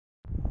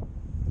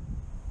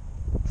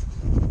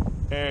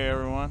Hey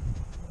everyone,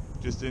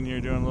 just in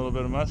here doing a little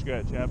bit of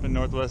muskrat chapping,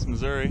 northwest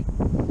Missouri.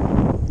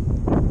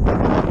 Came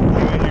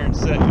in here and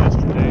set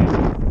yesterday,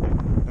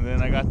 and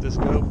then I got this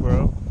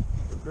GoPro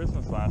for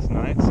Christmas last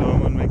night, so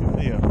I'm going to make a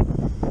video.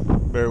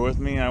 Bear with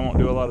me, I won't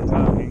do a lot of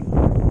talking.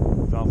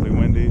 It's awfully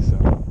windy, so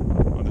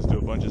I'll just do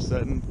a bunch of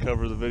setting,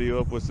 cover the video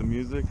up with some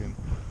music, and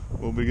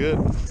we'll be good.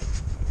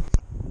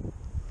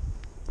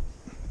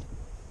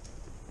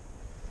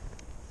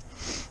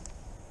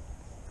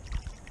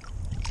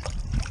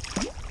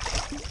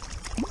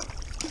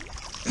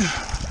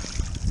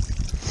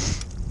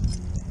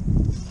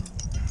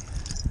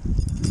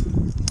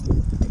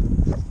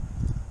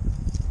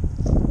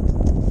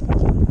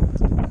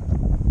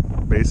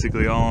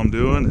 Basically all I'm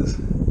doing is,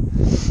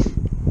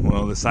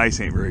 well, this ice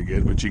ain't very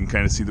good, but you can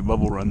kind of see the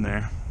bubble run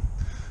there.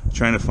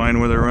 Trying to find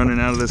where they're running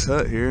out of this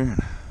hut here,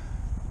 and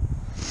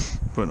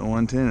putting a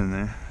 110 in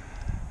there.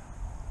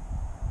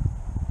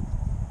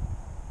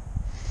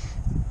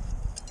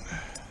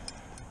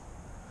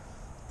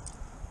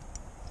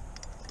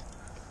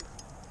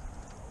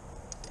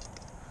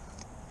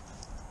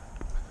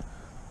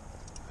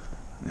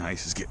 The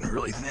ice is getting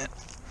really thin.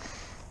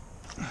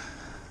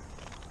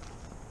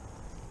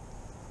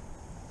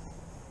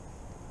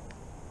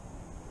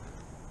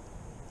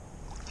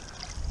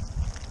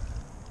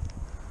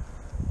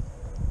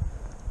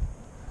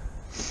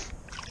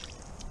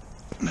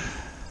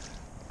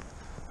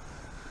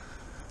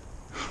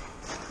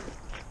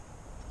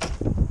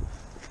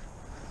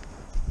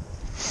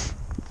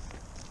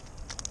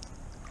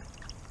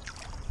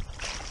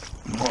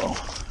 Whoa.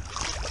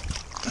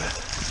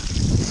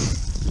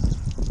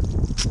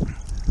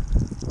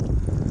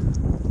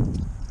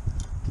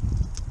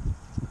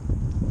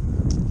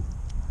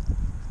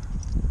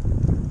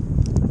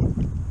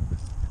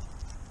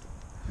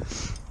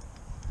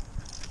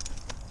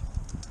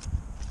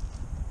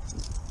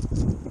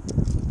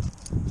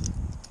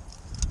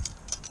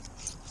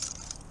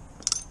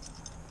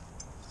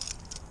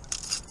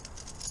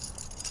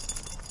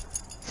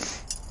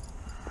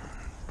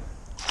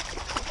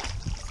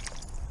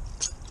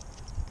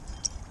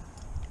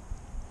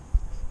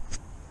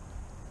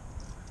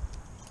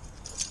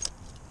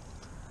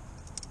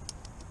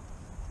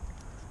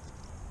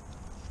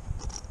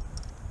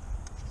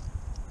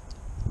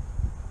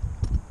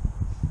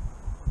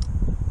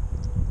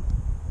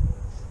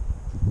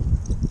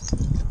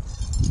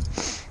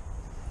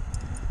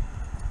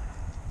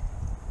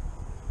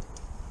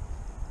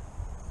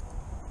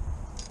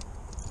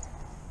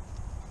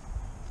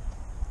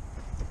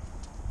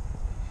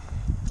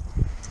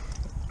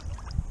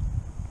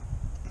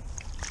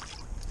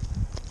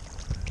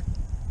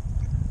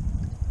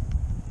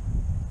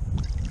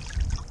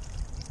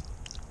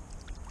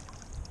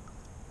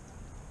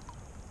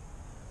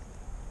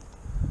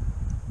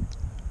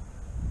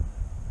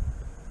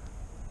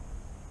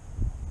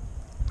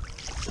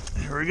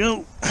 Here we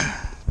go.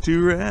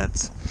 2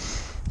 rats,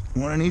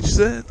 1 in each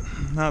set.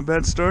 Not a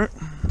bad start.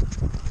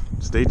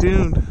 Stay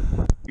tuned.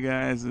 You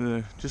guys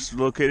just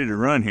located a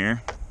run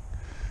here.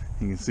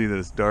 You can see that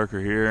it's darker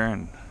here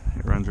and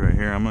it runs right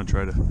here. I'm gonna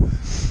try to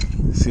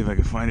see if I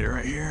can find it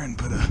right here and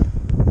put a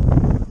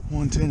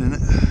 110 in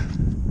it.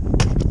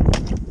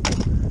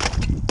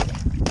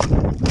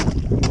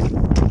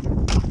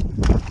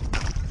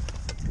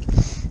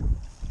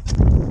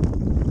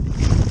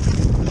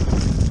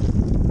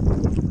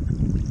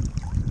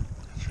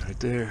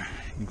 There,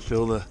 you can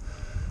feel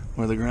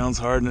where the ground's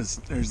hard, and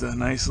there's that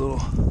nice little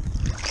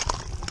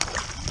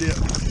dip,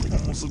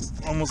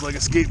 almost like a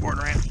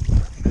skateboard ramp.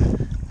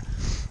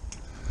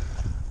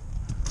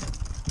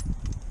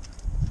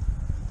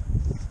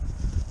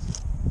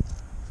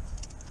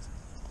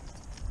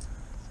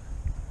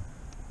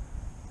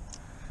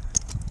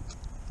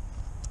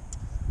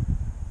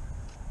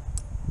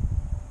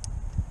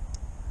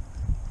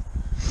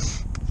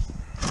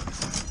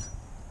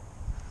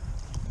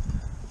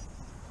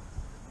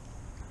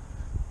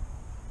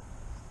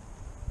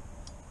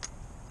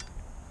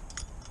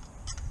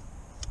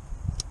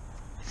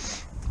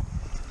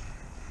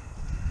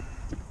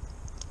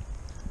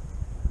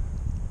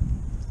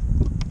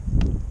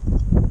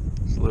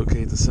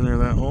 Locate the center of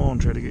that hole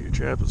and try to get your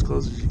trap as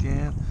close as you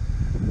can.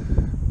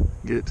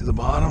 Get it to the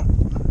bottom.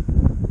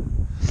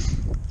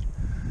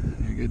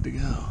 And you're good to go.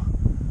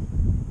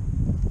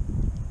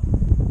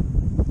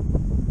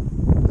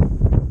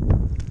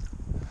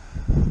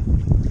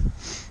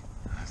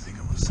 I think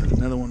I'm going to set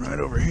another one right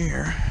over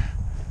here.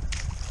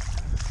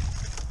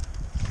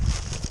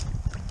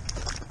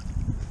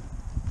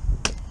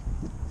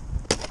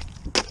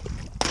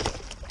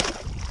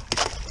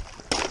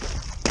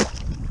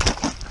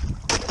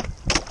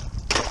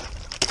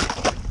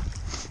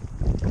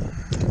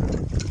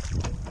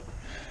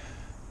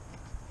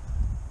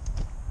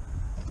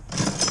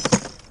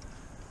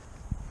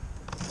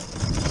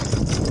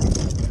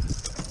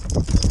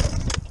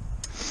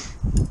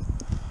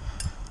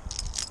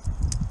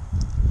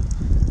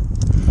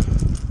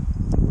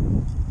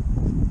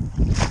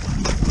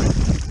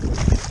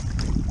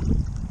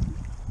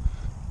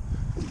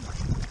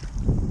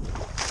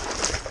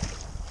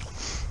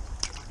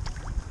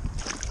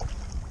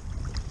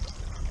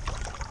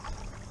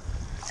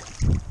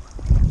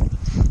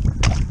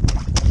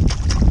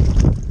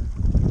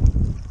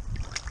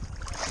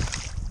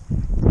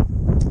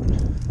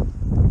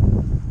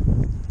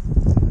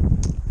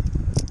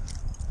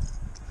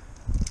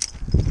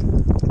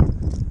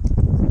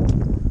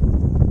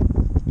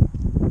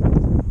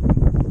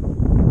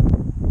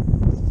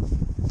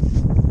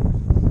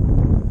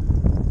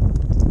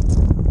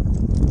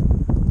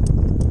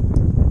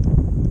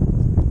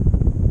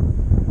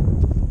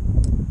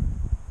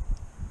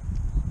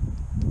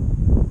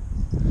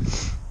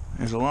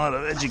 There's a lot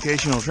of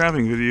educational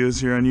trapping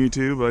videos here on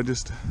YouTube. I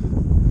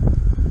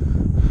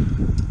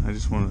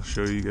just want to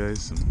show you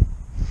guys some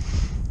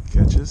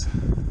catches.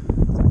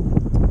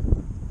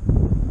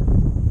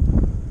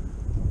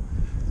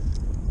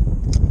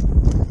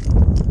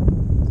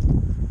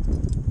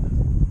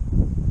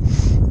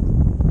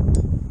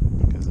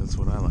 Because that's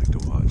what I like to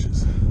watch,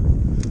 is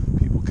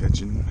people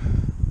catching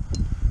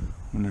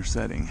when they're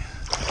setting.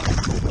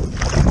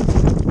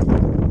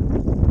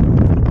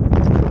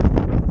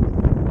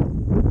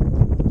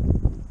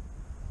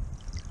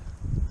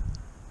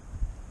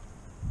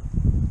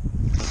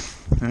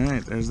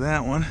 Alright, there's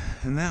that one,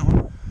 and that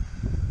one.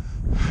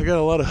 I got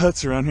a lot of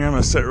huts around here. I'm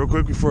going to set real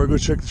quick before I go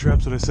check the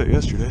traps that I set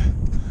yesterday.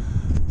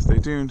 Stay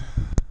tuned.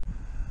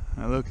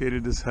 I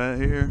located this hut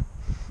here.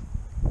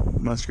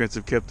 Muskrats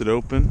have kept it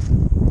open.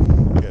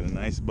 Got a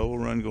nice bubble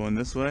run going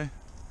this way,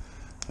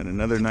 and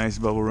another nice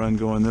bubble run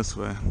going this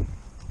way.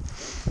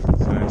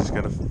 So I just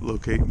got to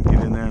locate and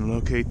get in there and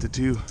locate the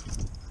two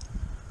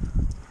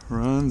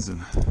runs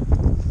and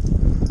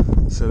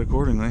set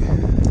accordingly.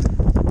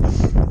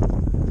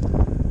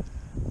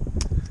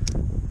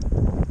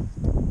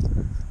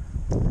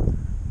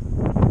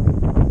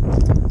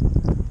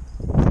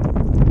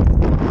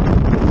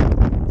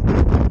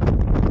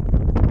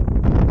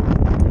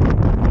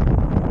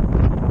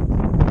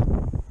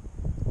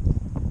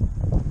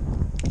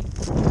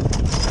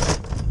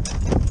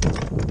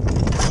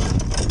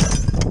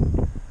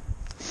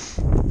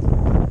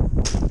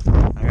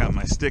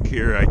 Stick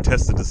here, I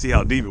tested to see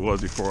how deep it was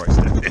before I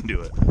stepped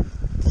into it.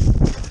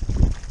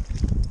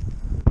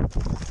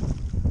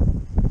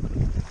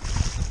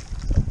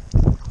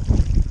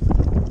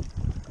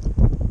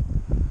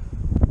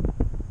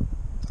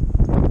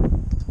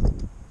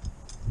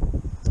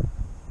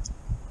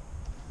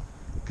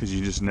 Because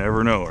you just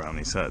never know around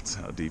these huts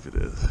how deep it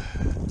is.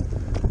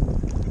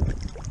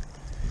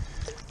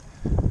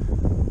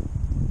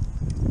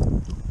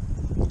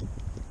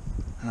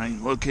 I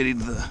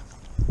located the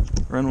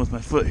run with my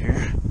foot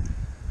here.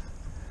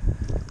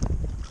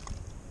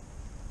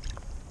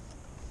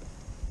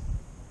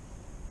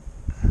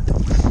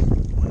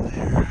 One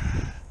there.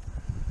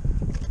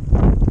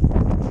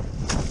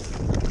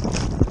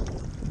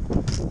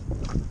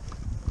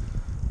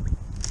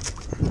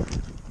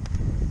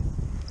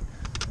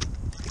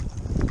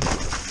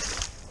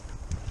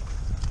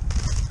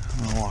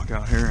 I'm gonna walk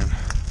out here and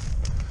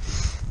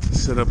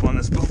set up on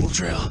this bubble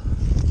trail.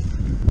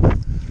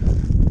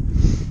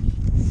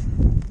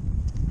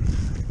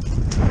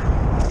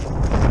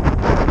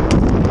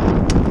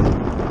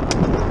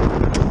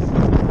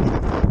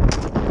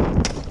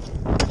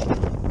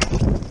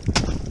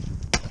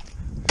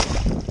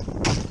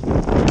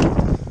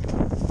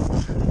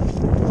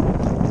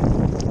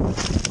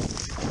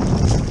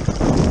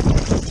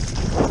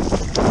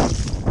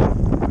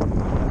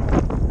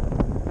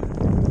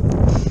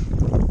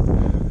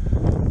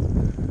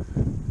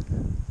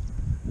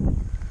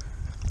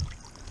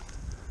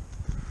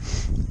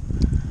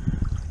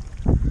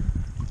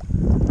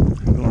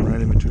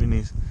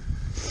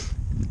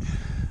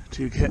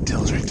 Two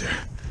cattails right there.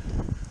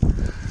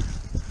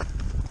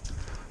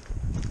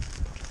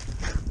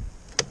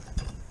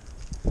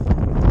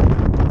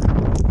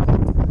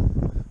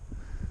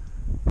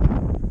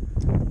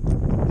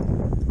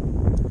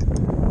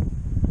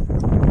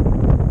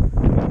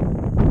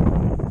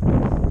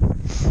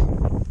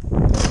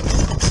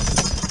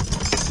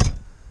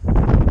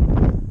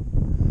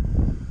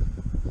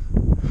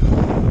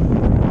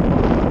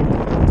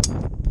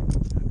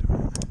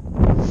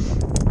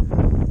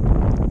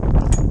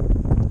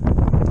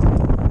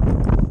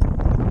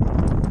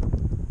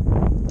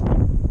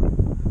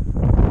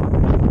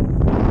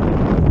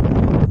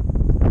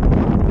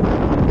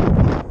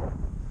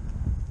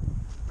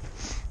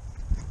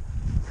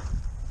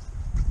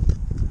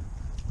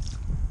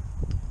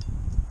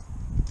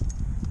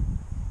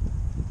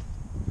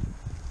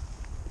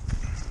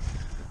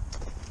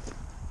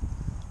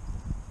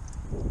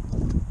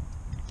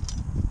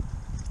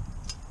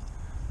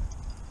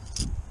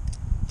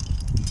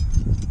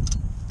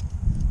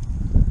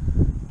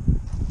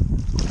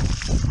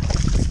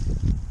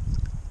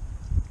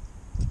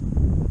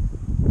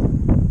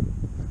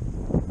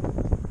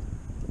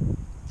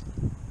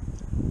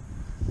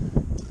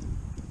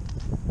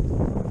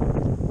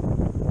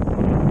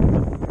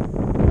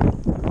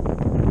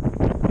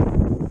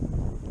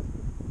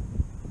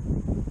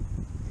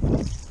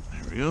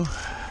 Go.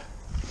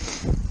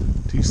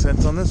 Two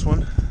sets on this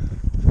one.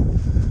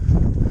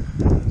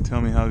 Tell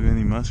me how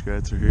many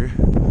muskrats are here.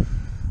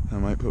 I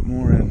might put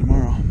more in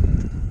tomorrow.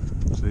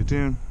 Stay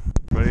tuned.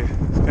 Everybody,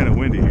 it's kind of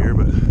windy here,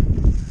 but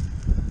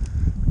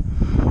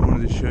I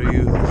wanted to show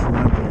you this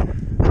run here.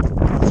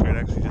 Muskrat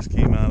actually just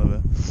came out of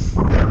it.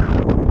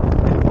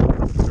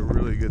 It's a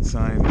really good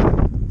sign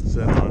to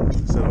set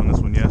on this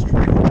one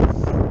yesterday.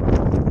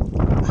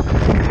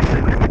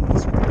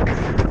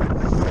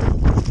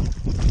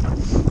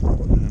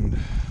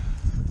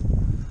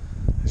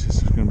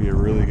 Be a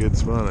really good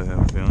spot, I have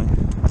a feeling.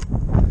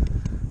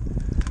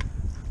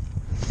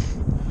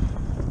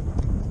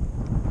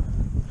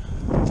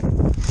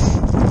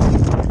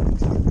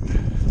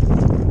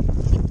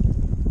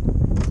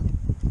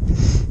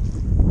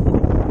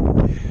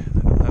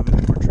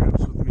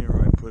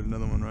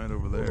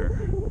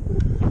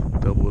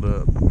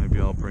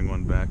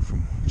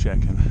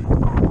 checking.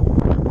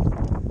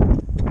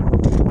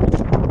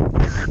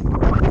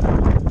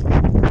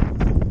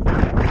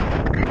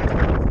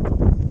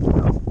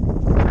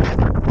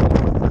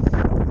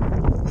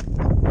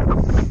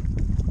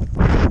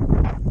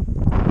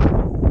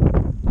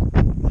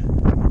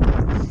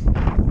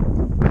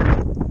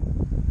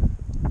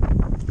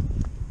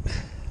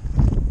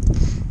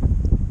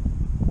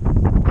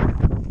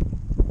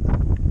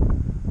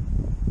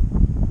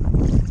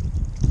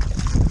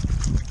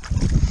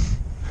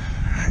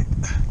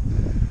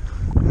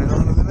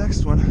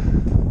 Next one.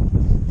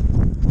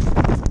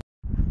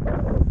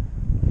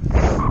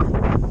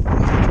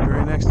 The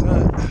very next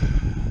hut.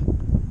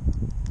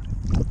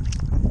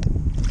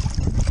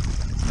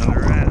 Another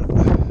rat.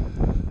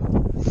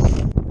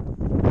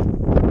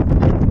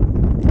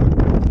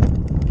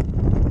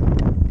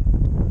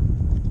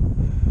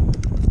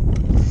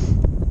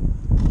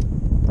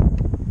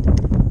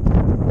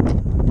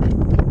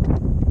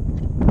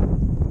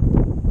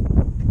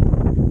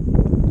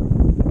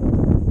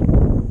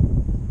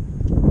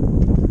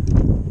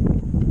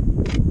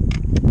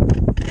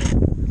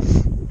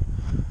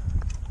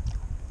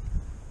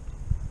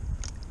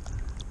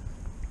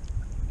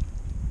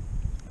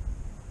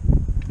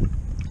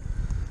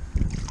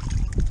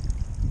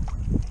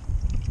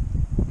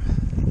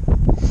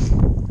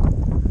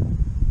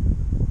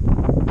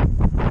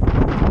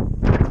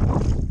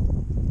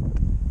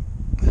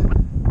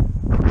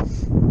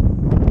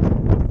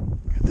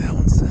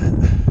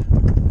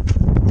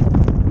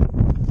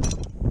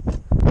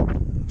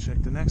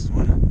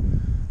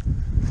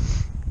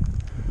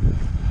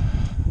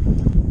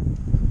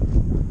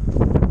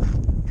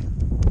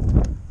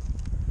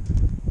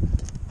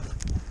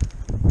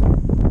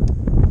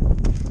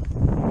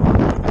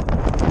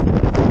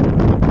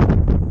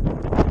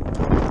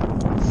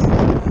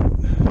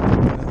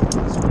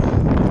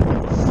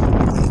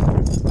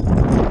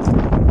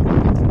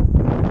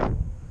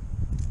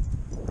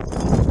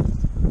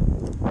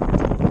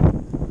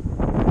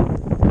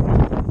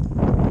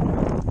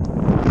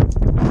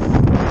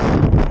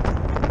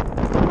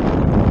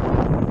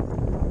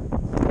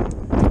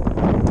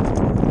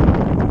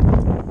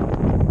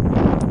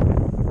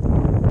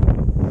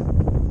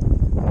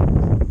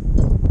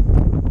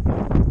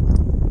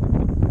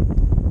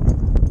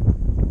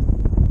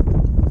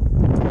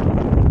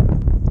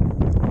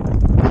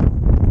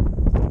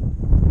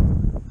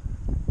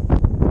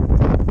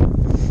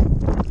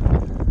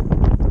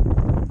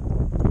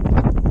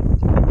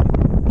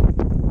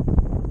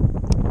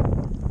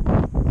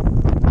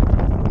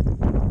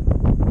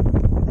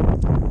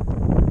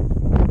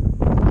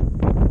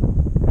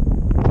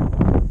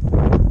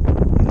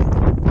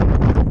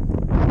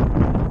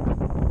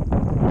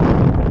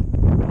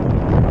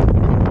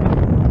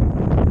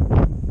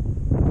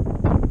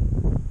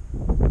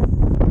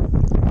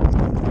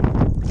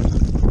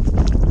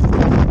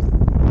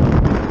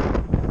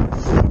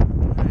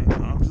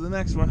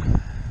 Next one. Next one.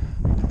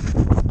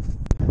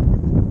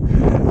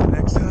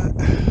 Next hut.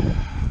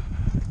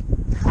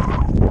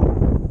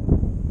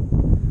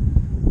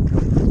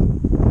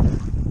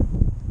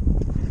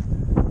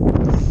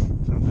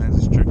 Sometimes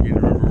it's tricky to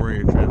remember where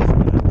your trap's at.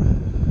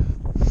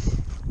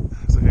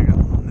 Looks like I got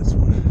one on this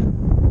one.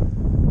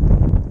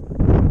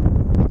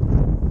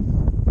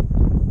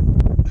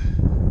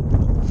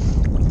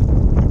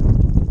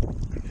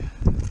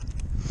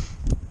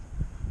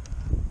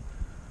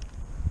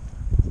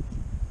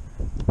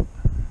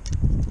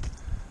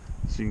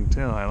 As you can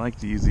tell, I like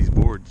to use these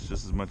boards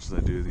just as much as I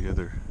do the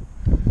other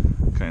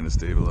kind of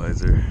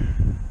stabilizer.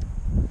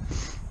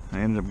 I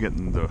ended up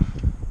getting the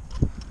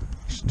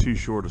too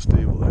short a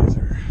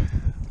stabilizer,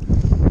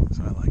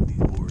 so I like these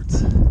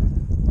boards.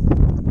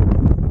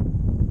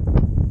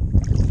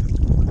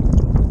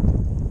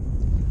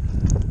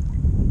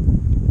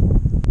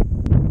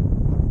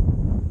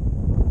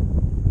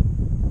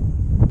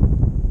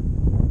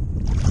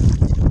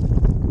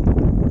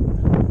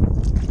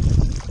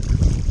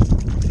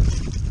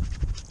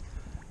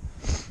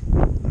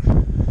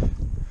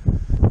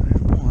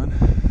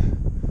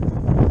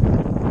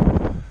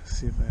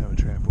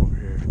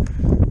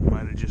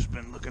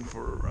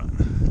 For a run.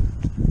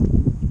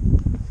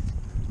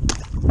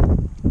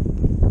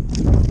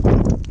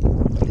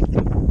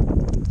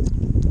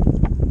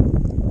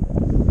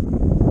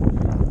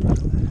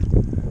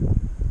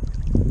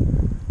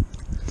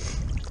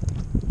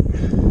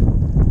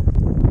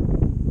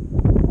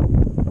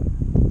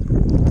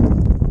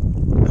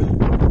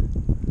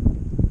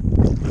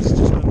 It's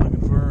just been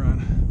looking for a run.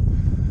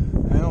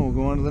 Now we'll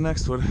go on to the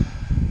next one.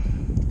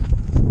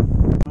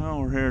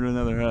 Well, we're here at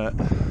another hut.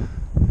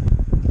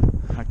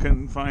 I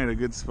couldn't find a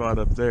good spot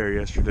up there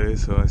yesterday,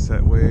 so I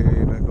sat way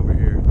back over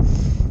here.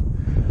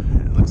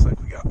 And it looks like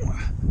we got one.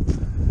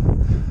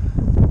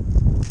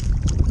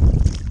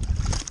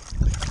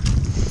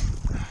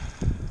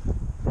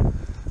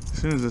 As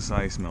soon as this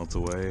ice melts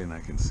away and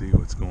I can see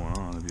what's going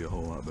on, it'll be a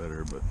whole lot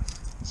better, but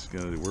just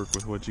gotta work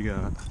with what you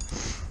got.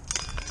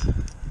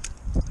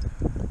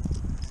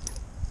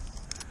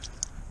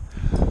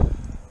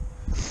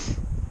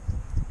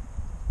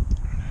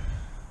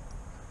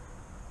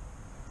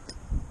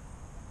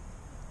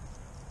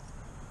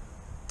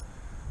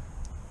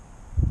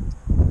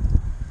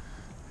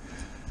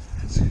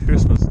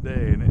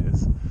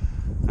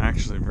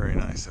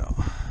 So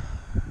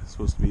it's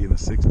supposed to be in the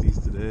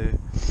 60s today.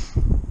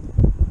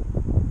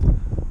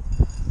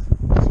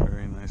 It's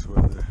very nice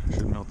weather.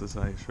 Should melt this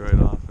ice right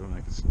off and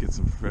I can get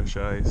some fresh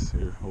ice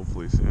here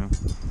hopefully soon.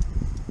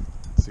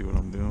 Let's see what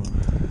I'm doing.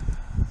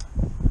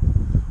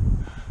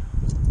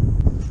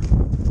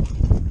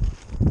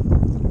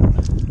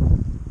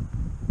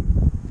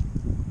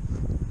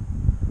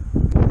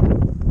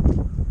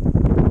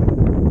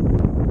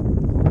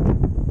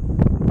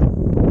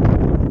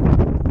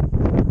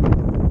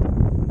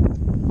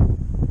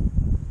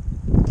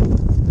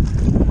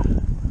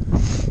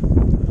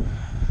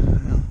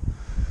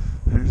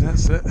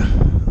 That's it.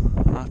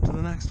 Off to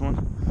the next one.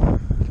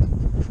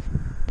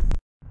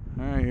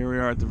 Alright, here we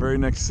are at the very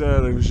next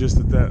set. I was just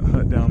at that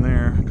hut down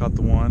there. Caught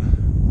the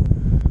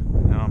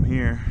one. Now I'm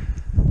here.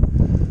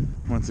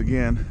 Once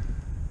again.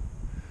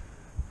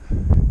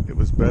 It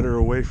was better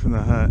away from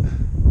the hut.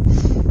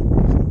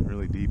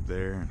 Really deep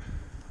there.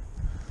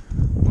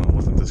 Well, it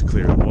wasn't this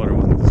clear. The water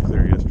wasn't this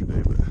clear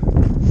yesterday, but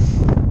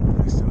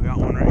I still got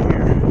one right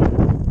here.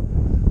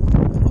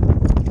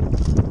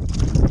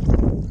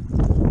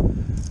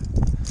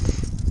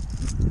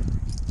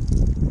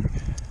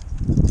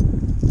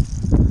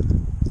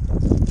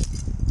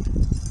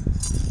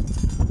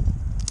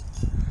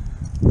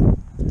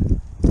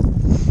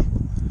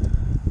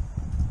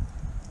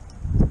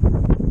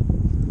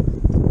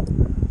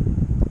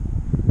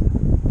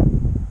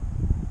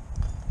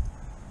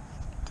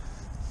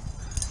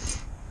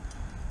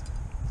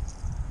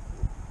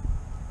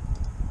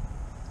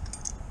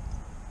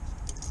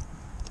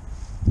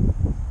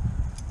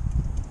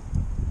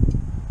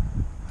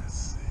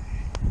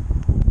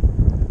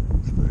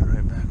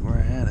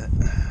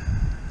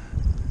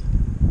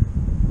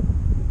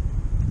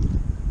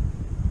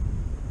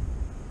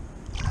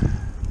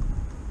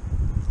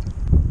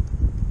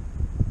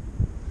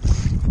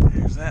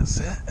 That's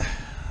it.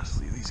 I'll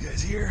just leave these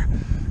guys here.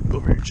 Go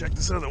over here and check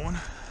this other one.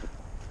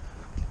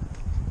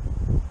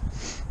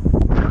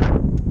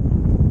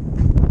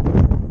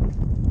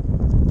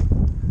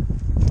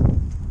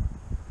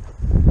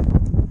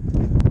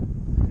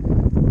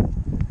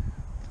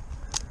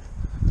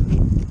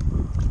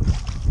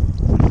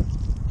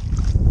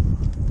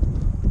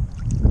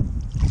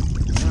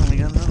 Yeah, we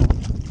got another one.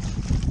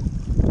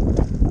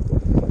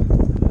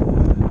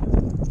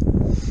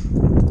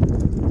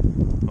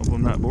 Hope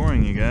I'm not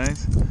boring you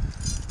guys.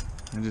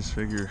 I just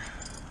figure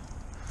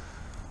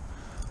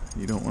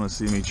you don't want to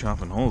see me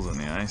chopping holes in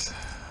the ice.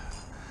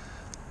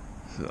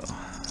 So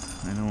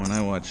I know when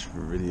I watch for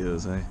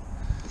videos, I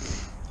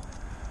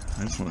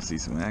just want to see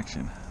some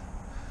action.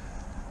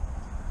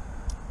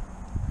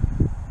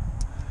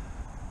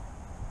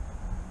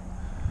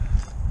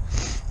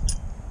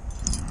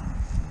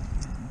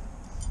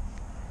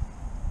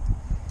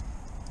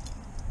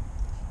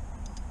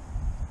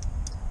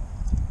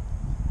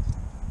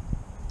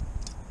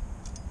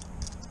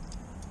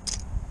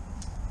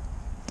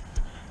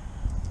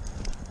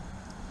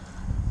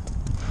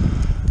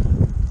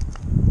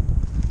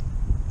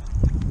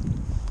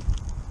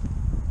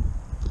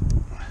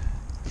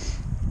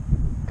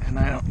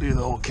 Do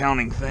the whole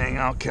counting thing.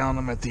 I'll count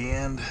them at the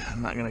end.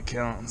 I'm not gonna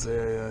count and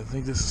say I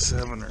think this is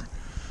 7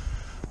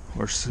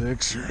 or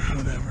 6 or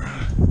whatever.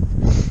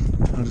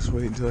 I'll just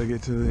wait until I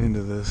get to the end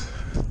of this.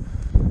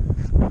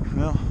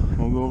 Well,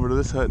 we'll go over to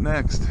this hut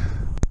next.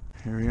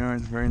 Here we are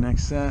at the very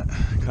next set.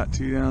 Caught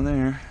 2 down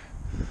there.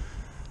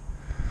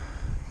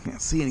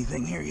 Can't see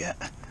anything here yet.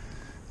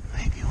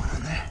 Maybe one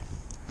on there.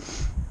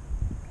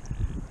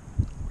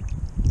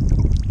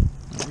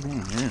 Oh,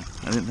 yeah.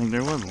 I didn't think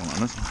there was one on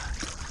this one.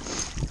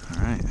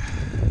 Alright,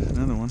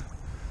 another one.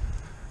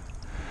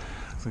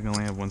 Looks like I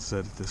only have one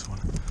set at this one.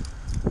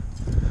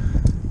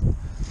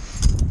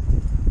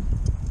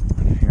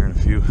 Here in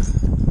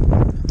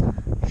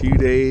a few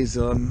days,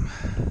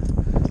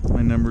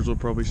 my numbers will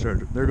probably start.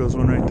 There goes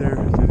one right there.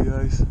 See the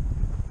ice?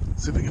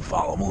 See if we can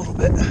follow them a little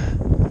bit.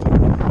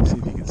 See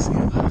if you can see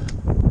them.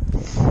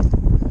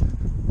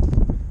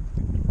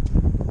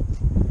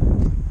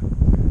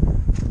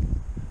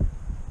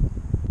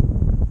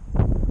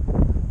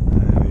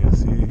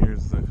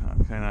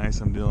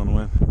 I'm dealing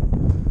with.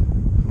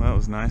 Well, that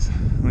was nice.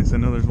 At least I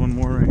know there's one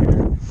more right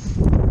here.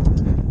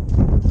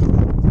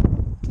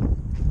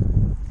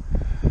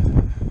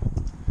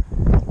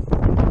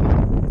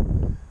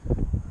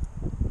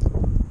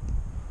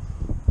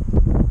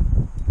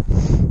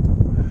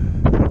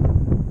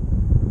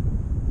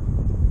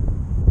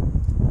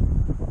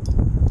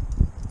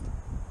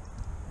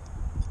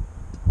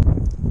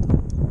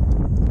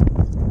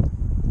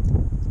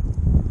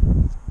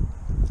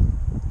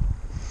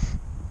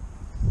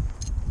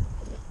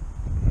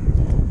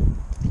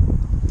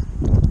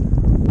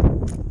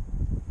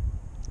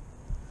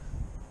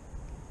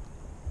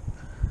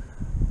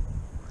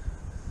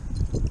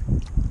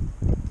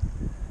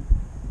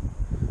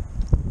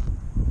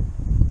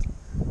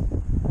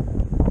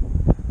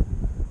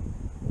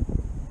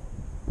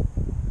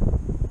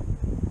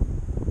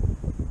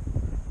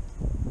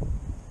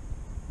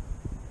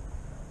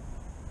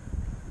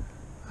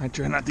 I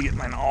try not to get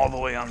mine all the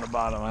way on the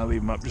bottom. I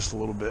leave them up just a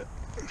little bit.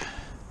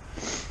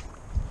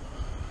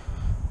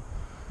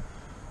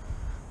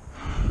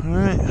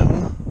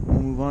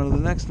 on to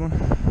the next one.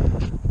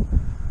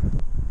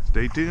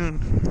 Stay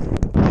tuned.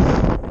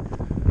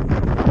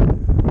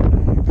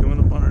 Coming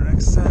up on our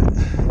next set.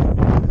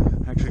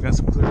 Actually got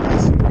some clear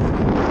ice here.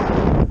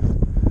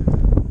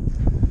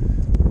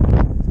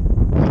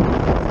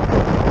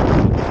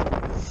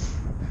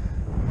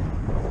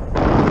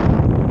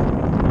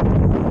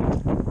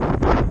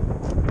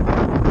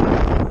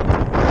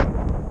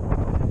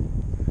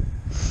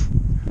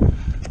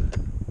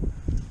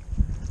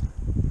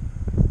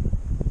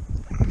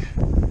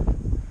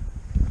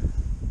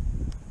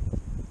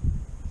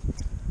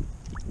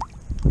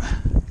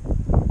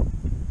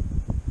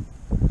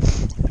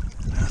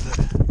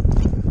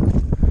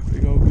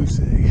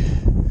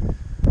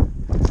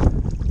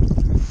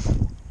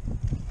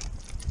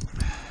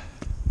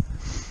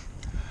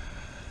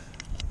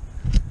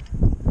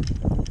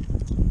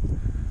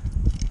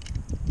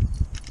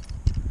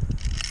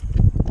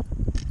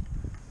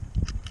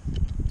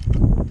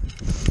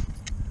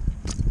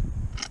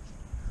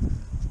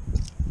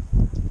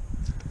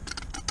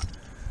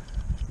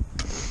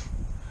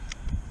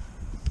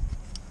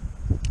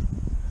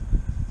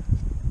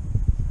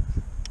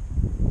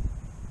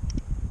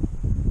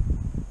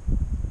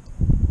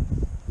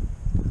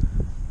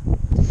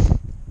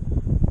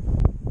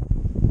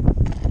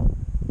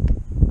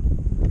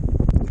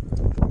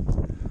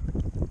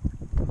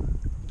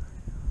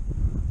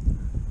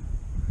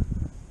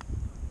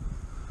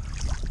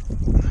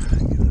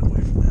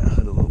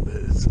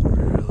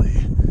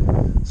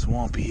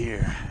 Swampy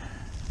here.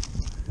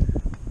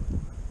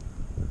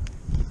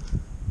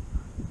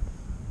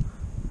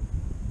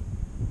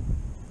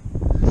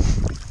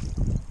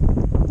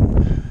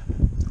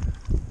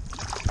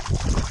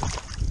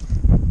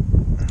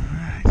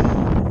 Alright,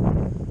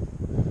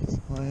 that's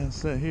all I have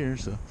set here,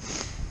 so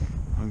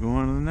I'll go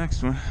on to the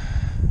next one.